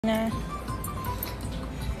Hey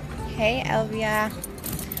Elvia.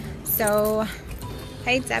 So,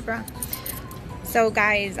 hey Deborah. So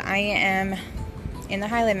guys, I am in the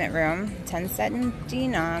high limit room, 10 set in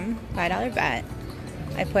denom, $5 bet.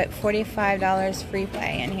 I put $45 free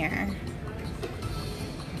play in here.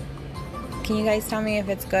 Can you guys tell me if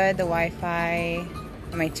it's good, the Wi-Fi?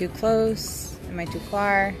 Am I too close? Am I too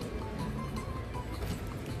far?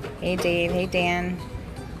 Hey Dave, hey Dan.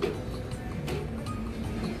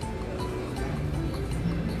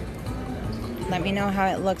 Let me know how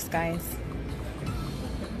it looks, guys.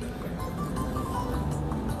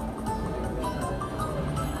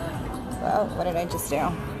 Well, what did I just do?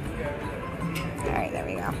 Alright, there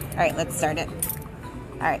we go. Alright, let's start it.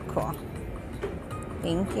 Alright, cool.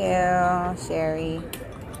 Thank you, Sherry.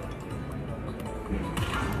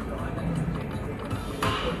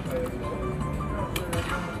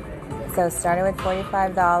 So started with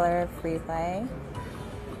 $45 free play.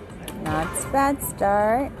 Not a bad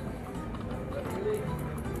start.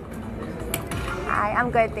 Hi,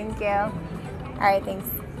 I'm good, thank you. Alright, thanks.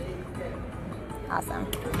 Awesome.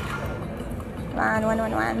 Come on,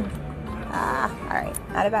 111. Alright,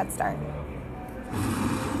 not a bad start.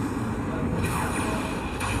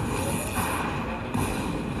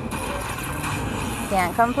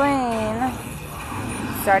 Can't complain.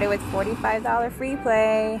 Started with $45 free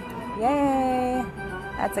play. Yay!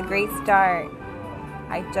 That's a great start.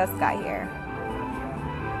 I just got here.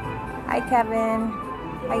 Hi, Kevin.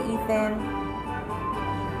 Hi, Ethan.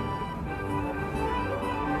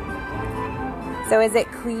 So is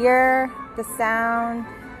it clear, the sound,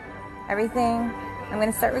 everything? I'm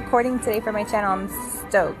going to start recording today for my channel. I'm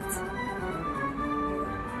stoked.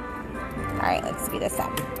 Alright, let's speed this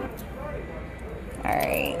up.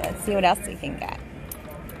 Alright, let's see what else we can get.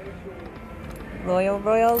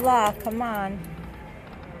 Royal Luck, come on.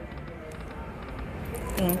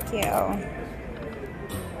 Thank you.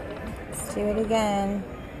 Let's do it again.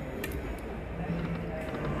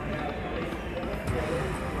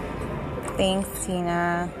 Thanks,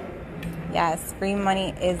 Tina. Yes, free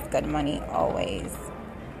money is good money, always.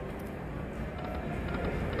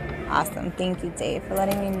 Awesome. Thank you, Dave, for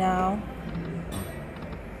letting me know.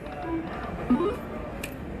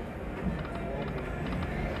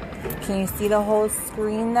 Can you see the whole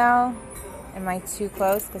screen, though? Am I too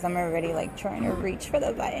close? Because I'm already, like, trying to reach for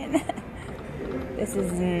the button. This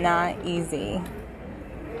is not easy.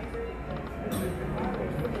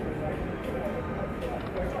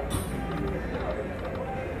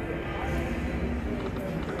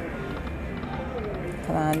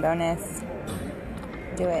 Come on, bonus.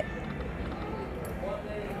 Do it.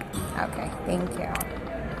 Okay, thank you.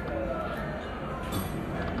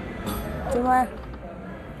 Two more.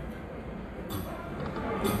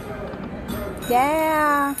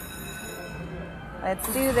 Yeah! Let's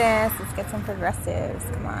do this. Let's get some progressives.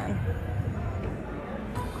 Come on.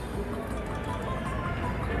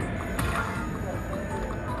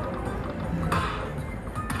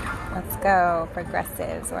 Let's go.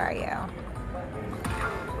 Progressives. Where are you?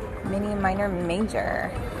 Mini, minor,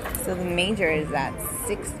 major. So the major is at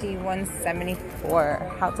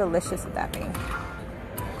 61.74. How delicious would that be?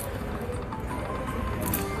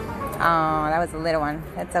 Oh, that was a little one.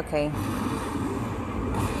 That's okay.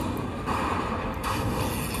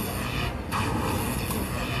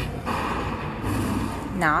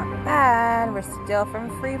 Not bad. We're still from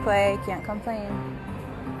free play. Can't complain.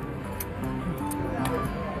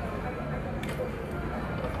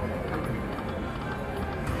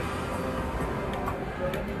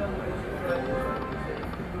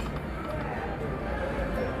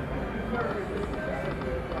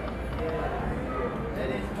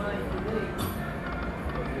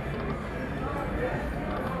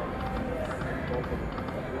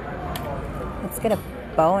 Let's get a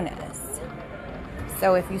bonus.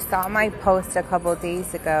 So if you saw my post a couple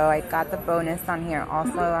days ago, I got the bonus on here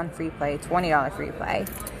also on free play, $20 free play.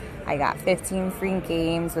 I got 15 free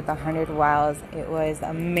games with 100 wilds. It was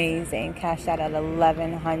amazing. Cashed out at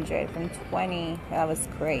 1,100 from 20. That was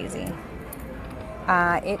crazy.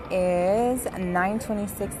 It is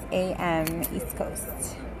 9:26 a.m. East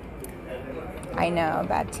Coast. I know,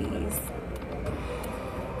 bad tease.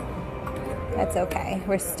 That's okay.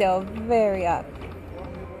 We're still very up.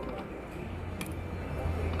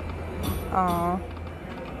 Aw.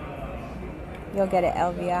 You'll get it,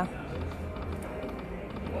 Elvia.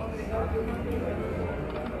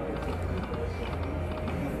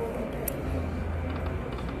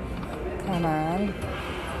 Come on.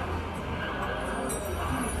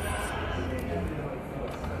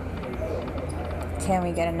 Can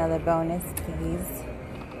we get another bonus, please?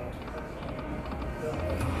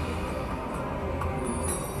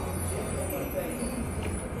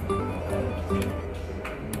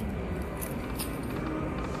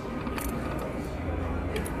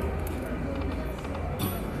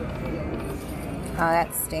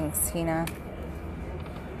 that stinks, Tina.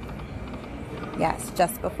 Yes,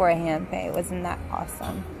 just before a hand pay. Wasn't that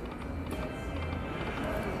awesome?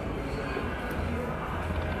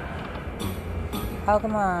 Oh,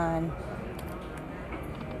 come on.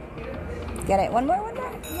 Get it. One more, one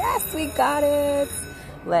more. Yes, we got it.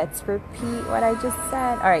 Let's repeat what I just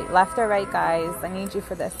said. All right, left or right, guys? I need you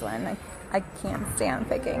for this one. I can't stand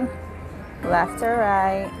picking. Left or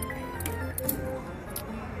right?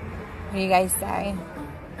 What do you guys say?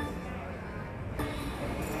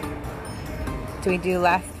 Do we do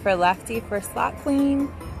left for lefty for slot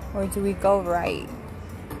queen, or do we go right?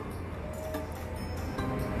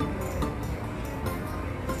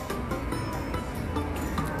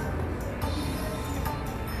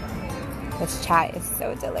 This chat is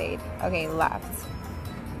so delayed. Okay, left.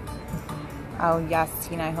 Oh yes,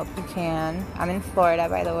 Tina, I hope you can. I'm in Florida,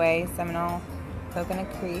 by the way, Seminole,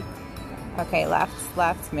 Coconut Creek. Okay, left,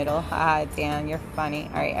 left, middle. Ah, Dan, you're funny.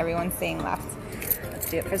 All right, everyone's saying left. Let's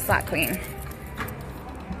do it for slot queen.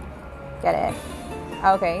 Get it.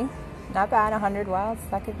 Okay, not bad. 100 wilds.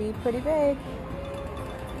 That could be pretty big.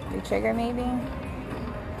 Retrigger maybe.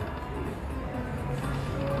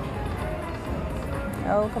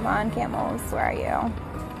 Oh, come on, camels. Where are you?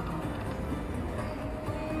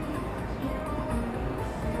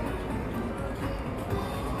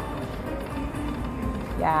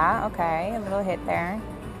 Yeah, okay. A little hit there.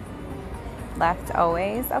 Left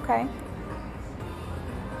always. Okay.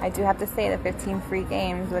 I do have to say the 15 free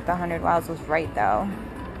games with the 100 wilds was right, though.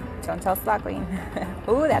 Don't tell slot queen.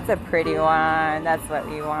 Ooh, that's a pretty one. That's what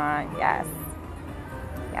we want. Yes.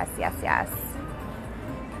 Yes, yes, yes.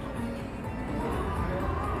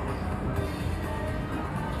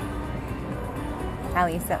 At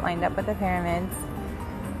least it lined up with the pyramids.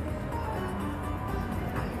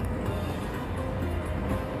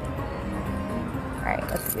 Alright,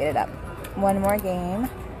 let's speed it up. One more game.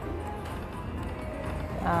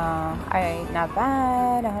 Alright, not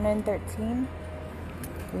bad. 113.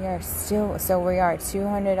 We are still, so we are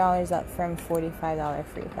 $200 up from $45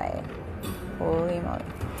 free play. Holy moly.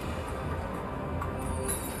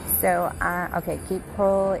 So, okay, Cape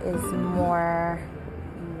Coral is more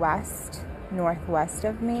northwest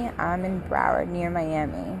of me. I'm in Broward, near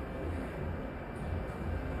Miami.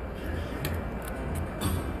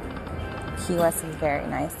 Key West is very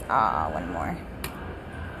nice. One more.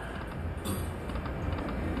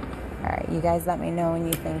 Alright, you guys let me know when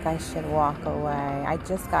you think I should walk away. I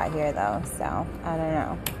just got here though, so I don't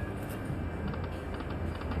know.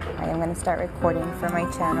 I am going to start recording for my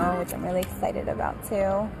channel, which I'm really excited about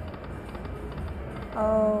too.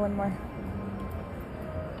 Oh, one more.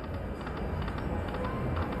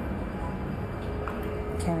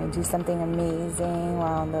 Can we do something amazing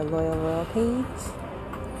while on the loyal page?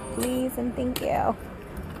 Please and thank you.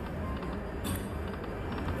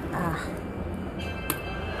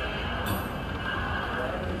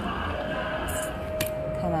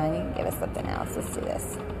 Come on, you can give us something else. Let's do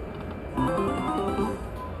this.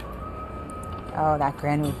 Oh, that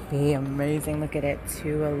grand would be amazing. Look at it,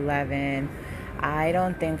 211. I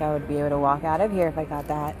don't think I would be able to walk out of here if I got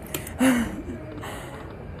that.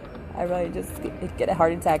 I really just get a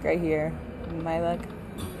heart attack right here. My luck.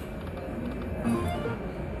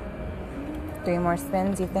 3 more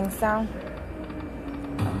spins, you think so?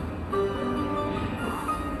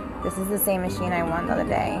 This is the same machine I won the other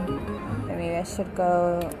day. But maybe I should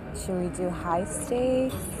go, should we do high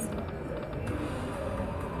stakes?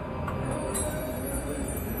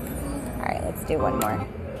 Alright, let's do one more.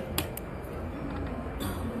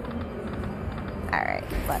 Alright,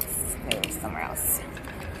 let's move somewhere else.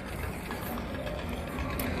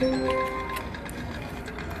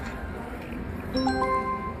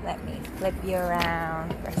 Let me flip you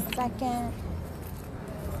around for a second.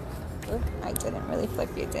 Oop, I didn't really flip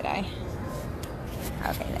you, did I?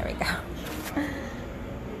 Okay, there we go.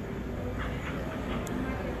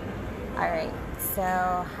 Alright, so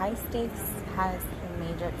high stakes has a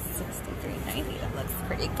major at 63.90. That looks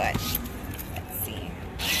pretty good. Let's see.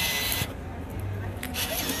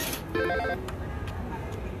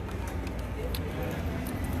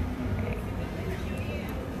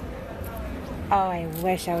 Oh, I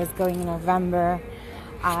wish I was going in November.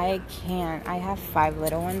 I can't. I have 5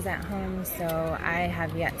 little ones at home, so I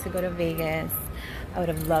have yet to go to Vegas. I would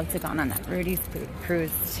have loved to go on that Rudy's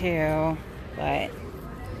cruise too, but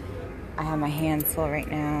I have my hands full right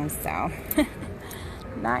now, so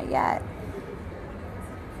not yet.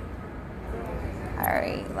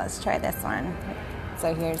 Alright, let's try this one.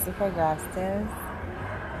 So here's the progressives.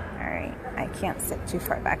 Alright, I can't sit too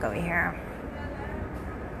far back over here.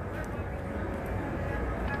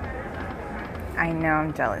 I know,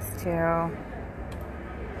 I'm jealous too.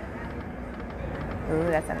 Ooh,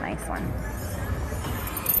 that's a nice one.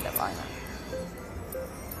 The volume.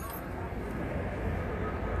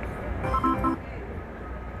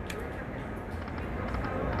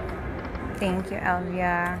 Thank you,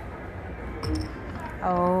 Elvia.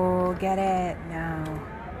 Oh, get it? No.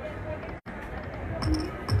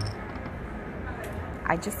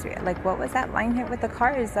 I just, like, what was that line hit with the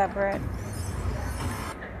cars that were at?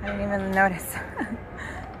 I didn't even notice.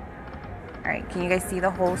 Alright, can you guys see the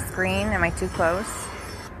whole screen? Am I too close?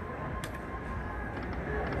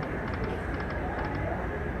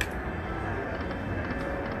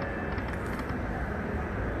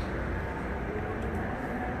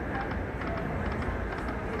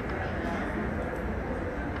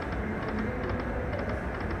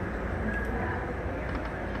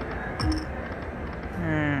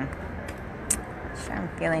 I'm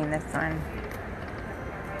feeling this one.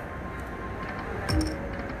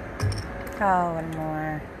 Oh, one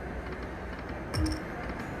more.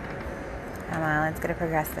 Come on, let's get a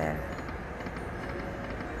progressive.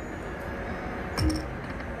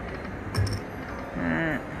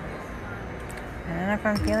 I don't know if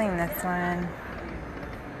I'm feeling this one.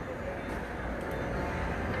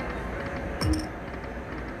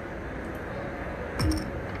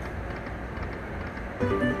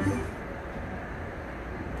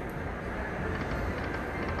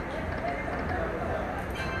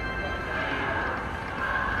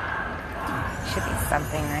 Should be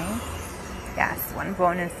something, right? Yes, one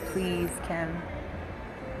bonus, please, Kim.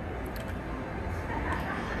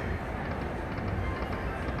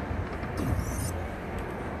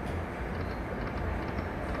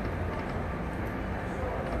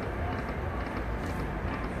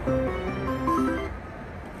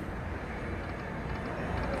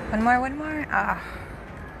 One more. Ah.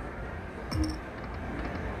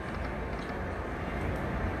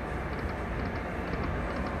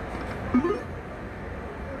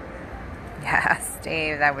 Yes,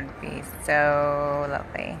 Dave, that would be so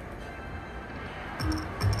lovely.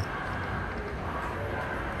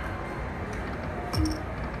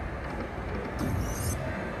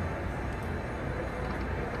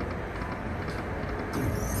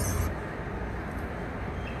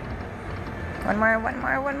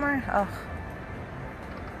 One more. Oh.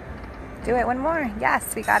 Do it, one more.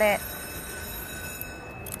 Yes, we got it.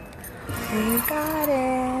 We got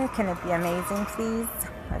it. Can it be amazing, please?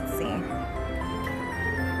 Let's see.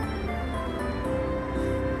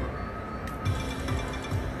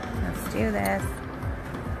 Let's do this.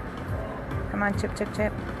 Come on, chip, chip,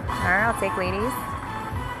 chip. Alright, I'll take ladies.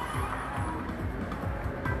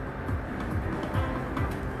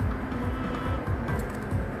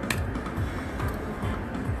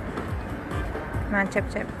 Come on, chip,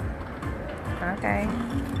 chip. Okay.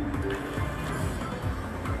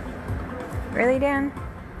 Really, Dan?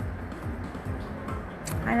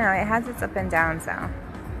 I know, it has its up and downs, though.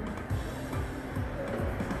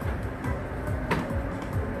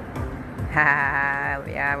 Ha,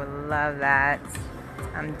 yeah, I would love that.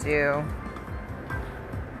 I'm due.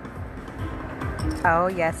 Oh,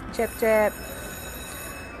 yes, chip, chip.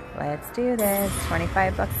 Let's do this.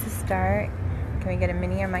 25 bucks to start. Can we get a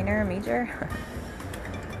mini or minor or major?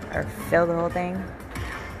 Or fill the whole thing?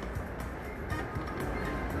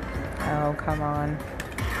 Oh, come on.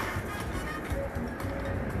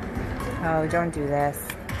 Oh, don't do this.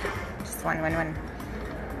 Just one.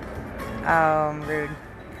 Oh, I'm rude.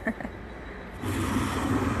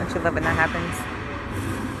 Don't you love when that happens?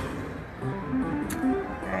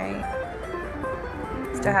 Alright.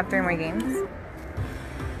 Still have 3 more games.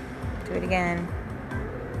 Do it again.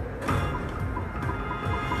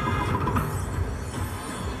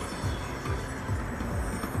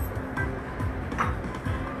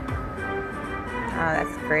 Oh,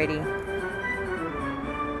 that's pretty.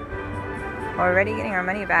 We're already getting our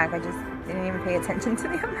money back. I just didn't even pay attention to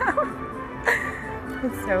the amount.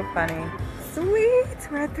 It's so funny. Sweet!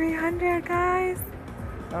 We're at 300, guys.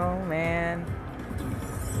 Oh, man.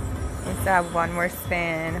 We still have one more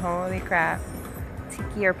spin. Holy crap.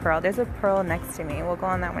 Tiki or pearl? There's a pearl next to me. We'll go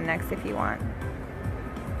on that one next if you want.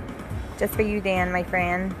 Just for you, Dan, my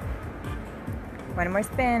friend. One more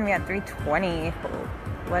spin. We got 320.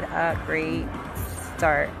 What a great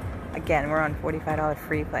start. Again, we're on $45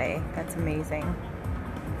 free play. That's amazing.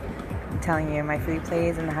 I'm telling you, my free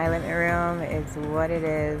plays in the high limit room is what it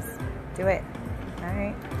is. Do it.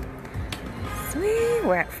 Alright. Sweet.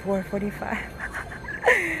 We're at 445.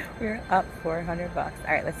 We're up 400 bucks.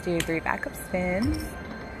 Alright, let's do 3 backup spins.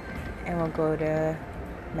 And we'll go to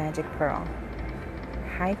Magic Pearl.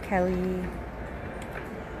 Hi, Kelly.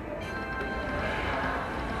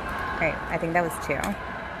 Alright, I think that was 2.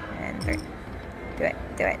 And 3. Do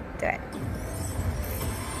it.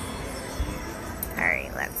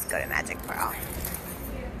 Let's go to Magic Pearl.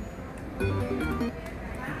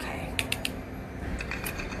 Okay.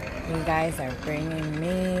 You guys are bringing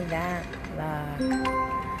me that luck.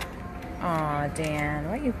 Aw, Dan,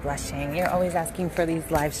 why are you blushing? You're always asking for these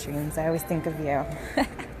live streams. I always think of you.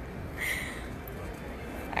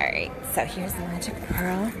 Alright, so here's the Magic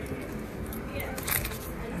Pearl.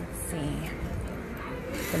 Let's see.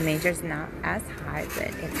 The major's not as high, but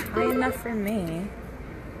it's high enough for me.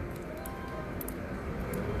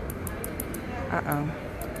 Uh-oh.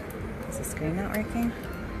 Is the screen not working?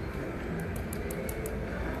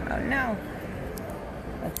 Oh no.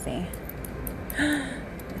 Let's see.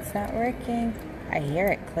 It's not working. I hear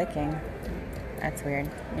it clicking. That's weird.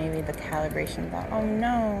 Maybe the calibration button. Oh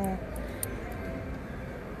no.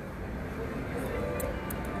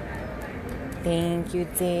 Thank you,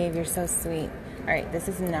 Dave. You're so sweet. Alright, this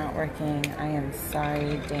is not working. I am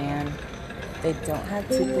sorry, Dan. They don't have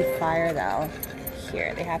Tiki Fire though.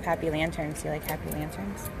 Here, they have Happy Lanterns. Do you like Happy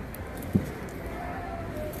Lanterns?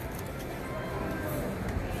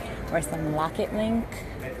 Or some Locket Link.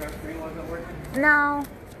 No.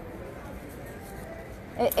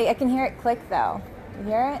 I can hear it click though. You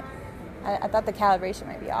hear it? I thought the calibration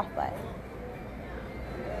might be off, but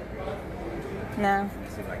no.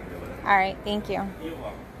 Alright, thank you.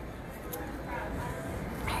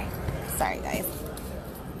 Alright, sorry guys.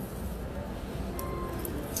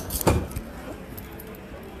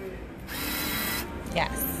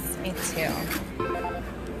 Yes, me too.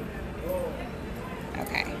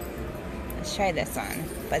 Okay, let's try this on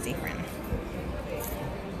Fuzzy Friend.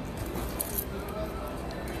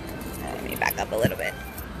 Let me back up a little bit.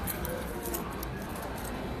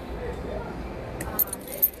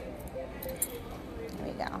 There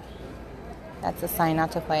we go. That's a sign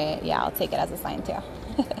not to play it. Yeah, I'll take it as a sign too.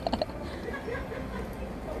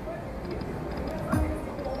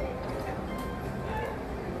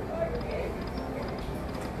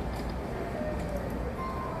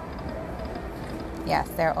 Yes,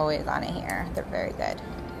 they're always on it here. They're very good.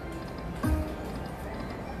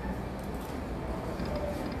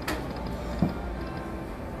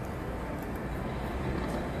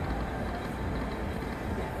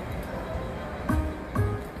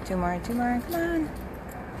 Two more, come on.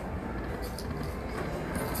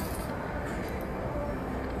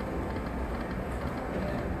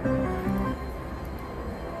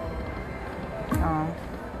 Oh.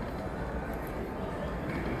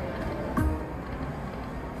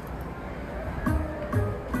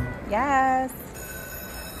 Yes.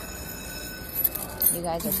 You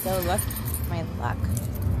guys are so lucky. My luck.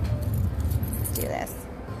 Let's do this.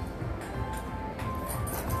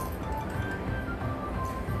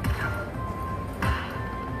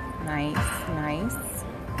 Nice, nice.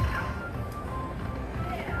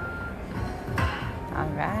 All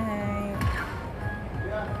right.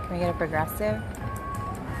 Can we get a progressive?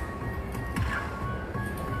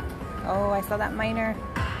 Oh, I saw that minor.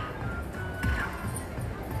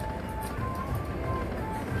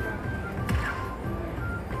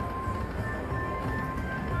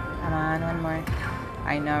 Come on, one more.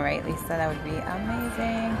 I know, right, Lisa? That would be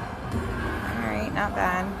amazing. All right, not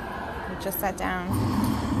bad. We just sat down.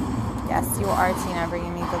 Yes, you are, Tina,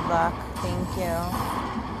 bringing me good luck. Thank you.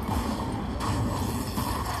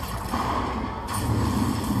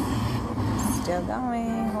 Still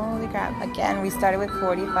going. Holy crap. Again, we started with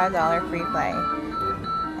 $45 free play.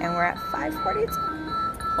 And we're at $5.42.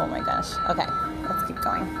 Oh my gosh. Okay, let's keep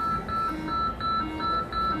going.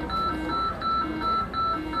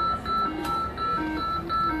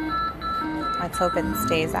 Let's hope it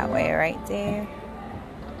stays that way, right, Dave?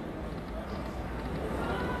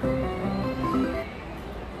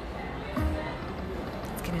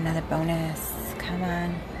 Let's get another bonus. Come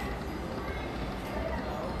on.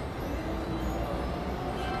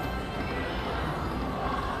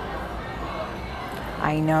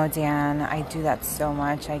 I know, Dan. I do that so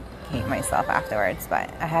much. I hate myself afterwards,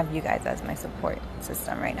 but I have you guys as my support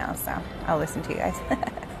system right now, so I'll listen to you guys.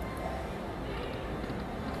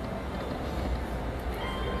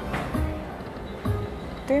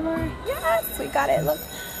 Three more. Yes, we got it. Look,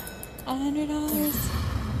 $100.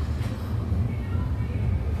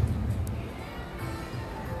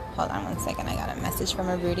 Hold on one second. I got a message from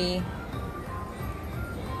a Rudy.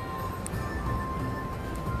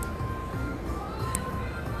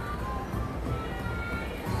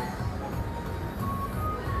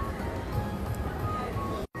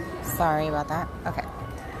 Sorry about that. Okay.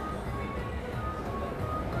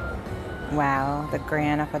 Wow, the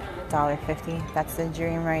grand up $1.50. That's the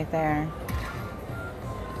dream right there.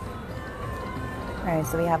 Alright,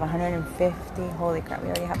 so we have 150. Holy crap, we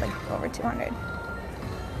already have like over 200.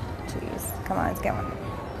 Jeez. Come on, let's get one.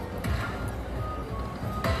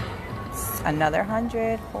 Another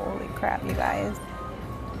 100. Holy crap, you guys.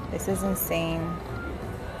 This is insane.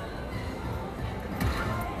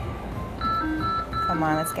 Come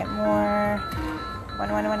on, let's get more. One.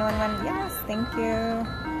 Yes, thank you.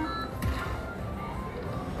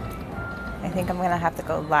 I think I'm gonna have to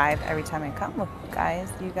go live every time I come with you guys.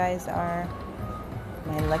 You guys are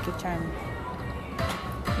my lucky charm.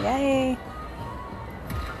 Yay!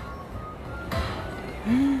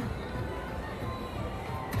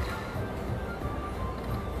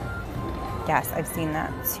 Yes, I've seen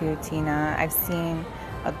that too, Tina. I've seen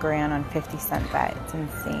a grand on 50-cent bet. It's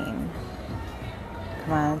insane.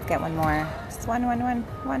 Come on, let's get one more. Just one.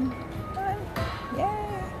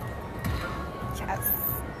 Yay! Yes.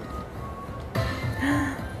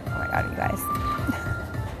 Oh my god, you guys.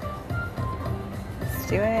 Let's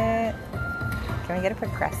do it. Can we get a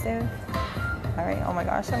progressive? Alright, oh my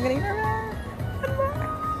gosh, I'm getting nervous. One more.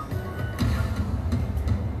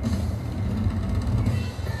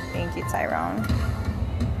 Thank you, Tyrone.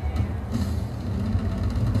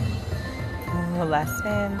 Oh, last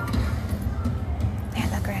spin. Man,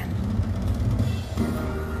 that grand.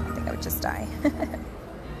 I think I would just die.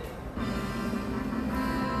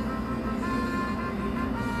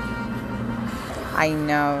 I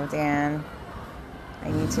know, Dan.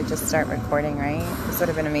 I need to just start recording, right? This would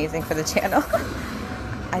have been amazing for the channel.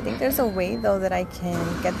 I think there's a way, though, that I can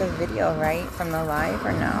get the video, right, from the live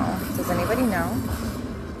or no? Does anybody know?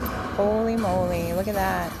 Holy moly, look at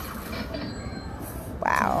that.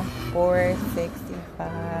 Wow,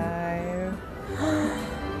 465.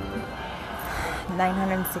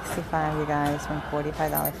 965, you guys, from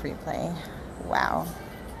 $45 free play. Wow.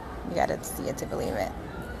 You gotta see it to believe it.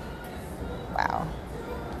 Wow.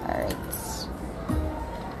 Alright.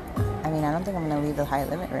 I mean, I don't think I'm going to leave the high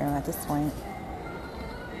limit room at this point.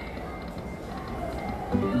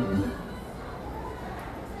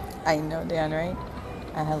 I know, Dan, right?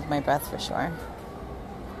 I held my breath for sure.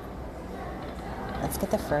 Let's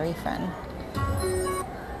get the furry friend.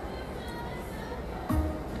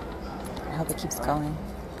 I hope it keeps going.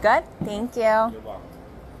 Good? Thank you. Alright,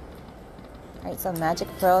 so Magic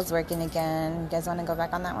Pearl's working again. You guys want to go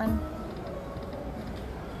back on that one?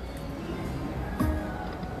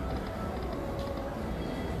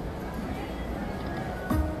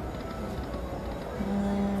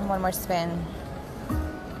 One more spin.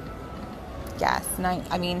 Yes,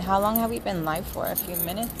 I mean, how long have we been live for? A few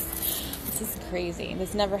minutes? This is crazy.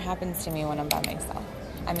 This never happens to me when I'm by myself.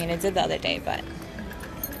 I mean, it did the other day, but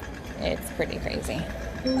it's pretty crazy.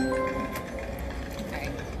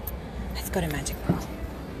 Alright, let's go to Magic Pearl.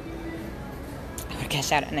 I would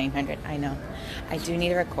cash out at 900. I know. I do need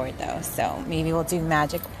to record though, so maybe we'll do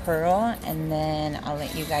Magic Pearl and then I'll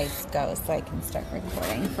let you guys go so I can start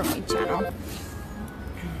recording for my channel.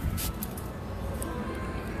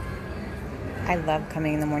 I love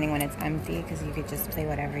coming in the morning when it's empty because you could just play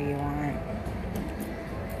whatever you want.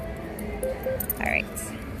 Alright.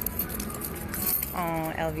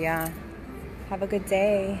 Oh, Elvia. Have a good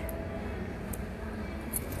day.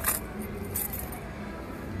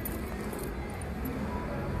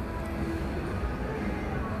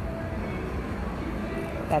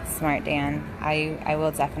 That's smart, Dan. I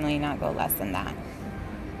will definitely not go less than that.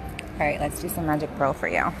 Alright, let's do some Magic Pearl for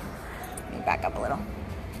you. Let me back up a little.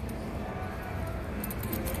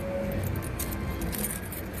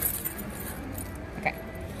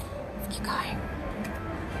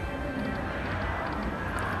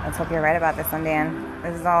 Let's hope you're right about this one, Dan.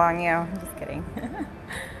 This is all on you. I'm just kidding.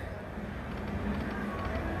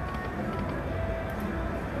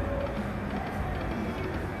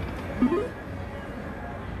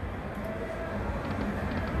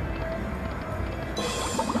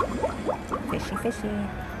 Fishy, fishy.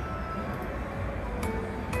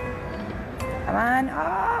 Come on.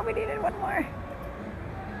 Oh, we needed one more.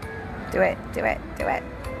 Do it, do it, do it.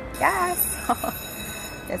 Yes.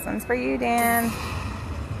 This one's for you, Dan.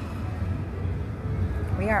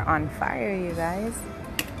 We are on fire, you guys.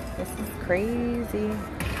 This is crazy.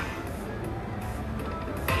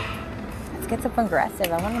 Let's get some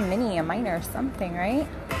aggressive. I want a mini, a minor, or something, right?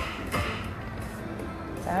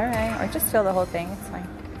 It's alright. Or just fill the whole thing. It's fine.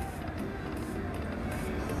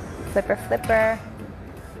 Flipper, flipper.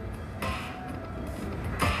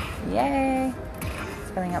 Yay.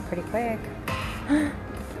 It's filling up pretty quick.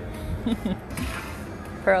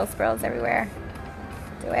 Pearls, pearls everywhere.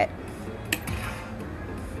 Do it.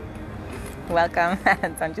 Welcome.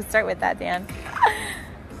 Don't just start with that, Dan.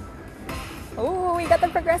 Oh, we got the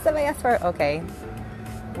progressive I asked for. Okay.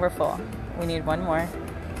 We're full. We need one more.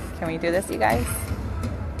 Can we do this, you guys?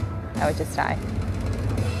 I would just die.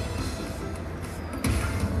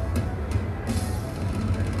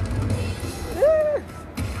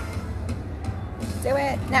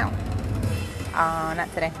 No,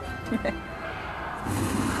 not today.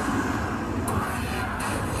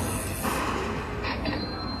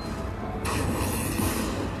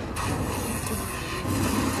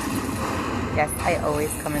 Yes, I always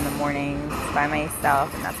come in the mornings by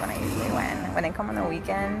myself, and that's when I usually win. When I come on the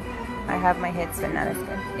weekend, I have my hits, but not as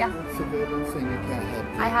good. Yeah. So they don't say you can't help.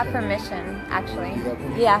 I have permission, actually. You got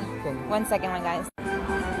permission? Yeah. 1 second, guys.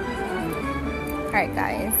 Alright,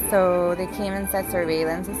 guys. So they came and said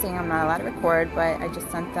surveillance is saying I'm not allowed to record, but I just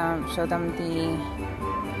showed them the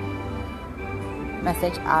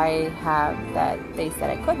message I have that they said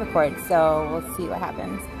I could record. So we'll see what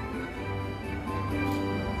happens.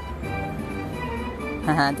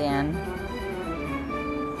 Haha, Dan.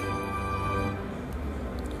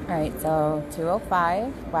 Alright, so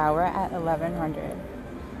 2:05. Wow, we're at 1100.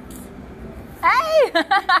 Hey!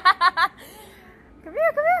 Come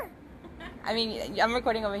here. I mean, I'm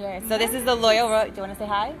recording over here. So this is the Loyal Road. Do you want to say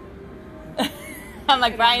hi? I'm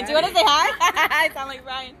like, Brian, do you want to say hi? I sound like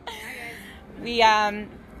Brian.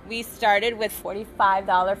 We started with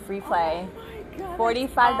 $45 free play. Oh my God,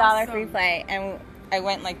 $45 awesome. free play. And I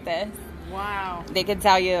went like this. Wow. They could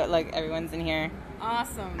tell you, like, everyone's in here.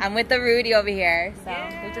 Awesome. I'm with the Rudy over here. So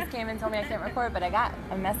Yeah. they just came and told me I can't record, but I got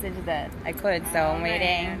a message that I could, so I'm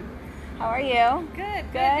waiting. Man. How are you?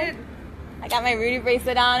 Good. Good? I got my Rudy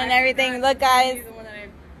bracelet on and everything. Look, guys. The one that I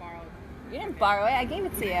borrowed. You didn't borrow it. I gave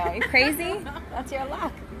it to you. Are you crazy? That's your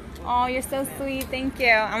luck. Oh, you're so sweet. Thank you.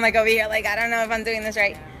 I'm like over here, like, I don't know if I'm doing this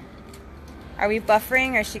right. Are we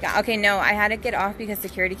buffering or she got... Okay, no. I had to get off because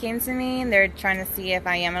security came to me and they're trying to see if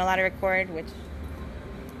I am allowed to record, which...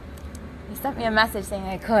 He sent me a message saying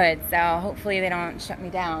I could, so hopefully they don't shut me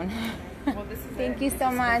down. Well, this is Thank you so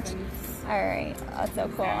much. All right. Oh, so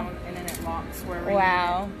cool. Down, and then it locks wherever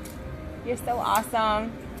Wow. You're so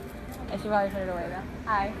awesome. I should probably put it away though.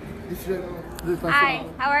 Hi. You should. Hi.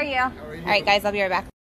 How are you? All right, guys. I'll be right back.